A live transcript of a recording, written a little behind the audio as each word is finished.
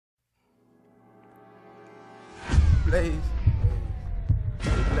Blaze.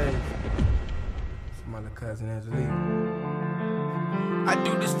 Blaze. It's my little cousin Angelique. I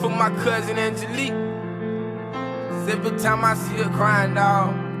do this for my cousin Angelique. Cause every time I see her crying,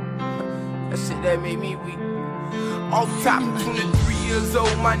 dawg, that shit that made me weak. Off top, 23 years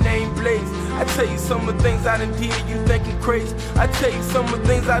old, my name Blaze. I tell you some of the things I done did, you think I'm crazy. I tell you some of the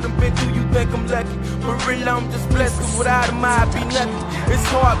things I done been through, you think I'm lucky. But really I'm just blessed, cause without him I'd be nothing. It's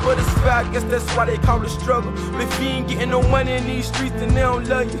hard, but it's fair, I guess that's why they call it struggle. But if you ain't getting no money in these streets, then they don't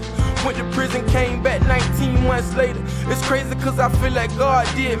love you. Went to prison, came back 19 months later. It's crazy cause I feel like God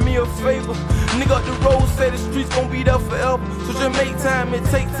did me a favor. Nigga up the road say the streets gon' be there forever. So just make time and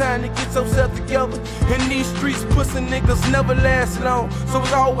take time to get yourself together. In these streets, pussy niggas never last long. So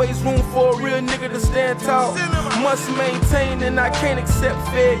there's always room for a real nigga to stand tall. Must maintain and I can't accept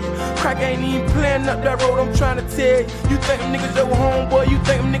failure. Crack ain't even playing up that road, I'm trying to tell you. You think them niggas your homeboy, you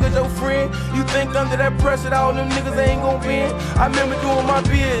think them niggas your friend. You think under that pressure all them niggas ain't gon' bend. I remember doing my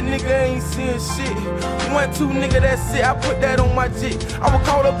bid, nigga ain't seeing shit. 1-2 nigga, that's it, I put that on my jig. I was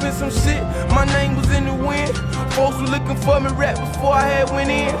caught up in some shit, my name was in the wind. Folks were looking for me right before I had went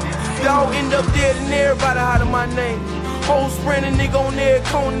in. Y'all end up dead and everybody holler my name. Hoes spraying a nigga on their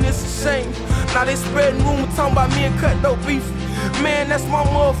corner, it's a shame. Now they spreading rumors talking about me and Cutthroat beef. Man, that's my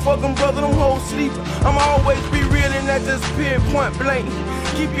motherfucking brother, them hoes sleeping. I'ma always be real and that just period point blank.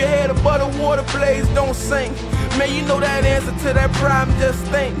 Keep your head above the water, Blaze, don't sink. Man, you know that answer to that problem, just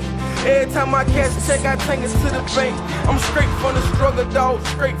think. Every time I cash a check, I take it to the bank. I'm straight from the struggle, dog,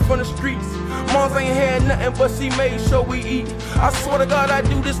 straight from the streets. Moms ain't had nothing, but she made sure we eat. I swear to God, I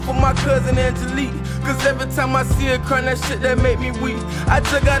do this for my cousin Angelique. Cause every time I see her crying, that shit that make me weak. I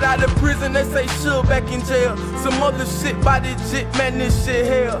just got out of prison, they say she'll back in jail. Some other shit by this shit, man, this shit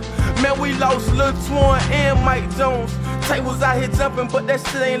hell. Man, we lost Lil Twan and Mike Jones. Tay was out here jumping, but that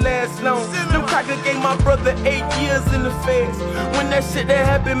shit ain't last long. Them crackers gave my brother 8 years in the feds. When that shit that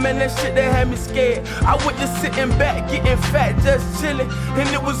happened, man, that shit that had me scared. I went to sitting back, getting fat, just chilling. And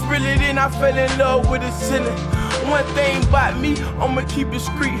it was really then I fell in love with this chillin'. One thing about me, I'ma keep it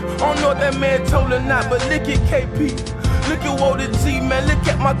street. I don't know what that man told or not, but look at KP. Look at Woda G, man, look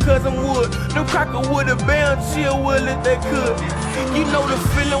at my cousin Wood. Them crackers would've been chill with if they could. You know the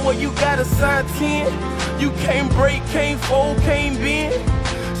feeling when you got a sign 10. You can't break, can't fold, can't bend.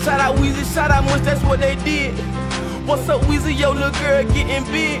 Shout out Weezy, shout out Mush, that's what they did. What's up Weezy, your little girl getting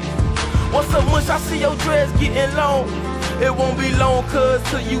big. What's up Mush, I see your dress getting long. It won't be long cuz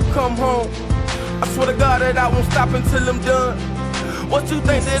till you come home. I swear to God that I won't stop until I'm done. What you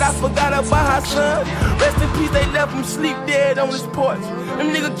think that I forgot about her son? Rest in peace, they left him sleep dead on his porch.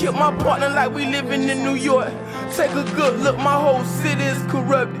 Them niggas killed my partner like we living in New York. Take a good look, my whole city is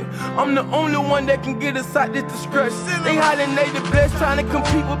corrupted. I'm the only one that can get us out this destruction. They hollering they the best, trying to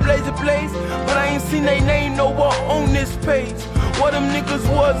compete with Blaze, but I ain't seen they name nowhere on this page. What them niggas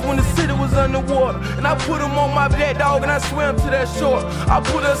was when the city was underwater. And I put them on my back, dog, and I swam to that shore. I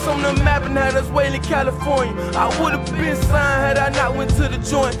put us on the map and had us waiting in California. I would've been signed had I not went to the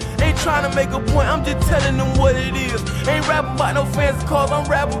joint. Ain't trying to make a point, I'm just telling them what it is. Ain't rapping about no fancy cars, I'm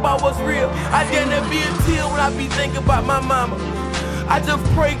rapping about what's real. I dare never be a tear when I be thinking about my mama. I just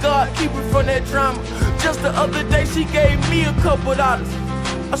pray God keep her from that drama. Just the other day she gave me a couple dollars.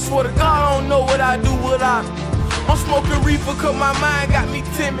 I swear to God I don't know what I do without her. I'm smoking reefer cause my mind got me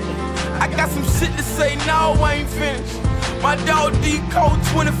timid. I got some shit to say, no, I ain't finished. My dog D code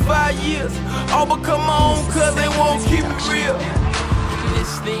 25 years. All because my own cuz they won't keep it real.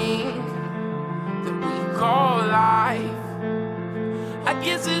 This thing that we call life, I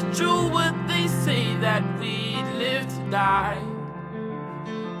guess it's true what they say that we live to die.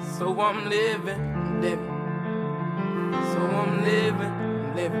 So I'm living, living. So I'm living,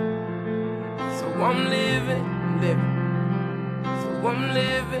 living. So I'm living, living. So I'm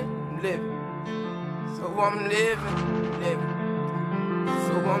living, living. So I'm living, living.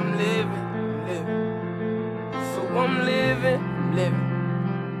 So I'm living, living. So I'm living, living.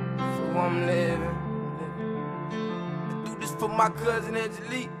 So I'm living, living. I do this for my cousin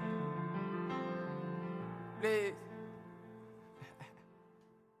Angelique. Please.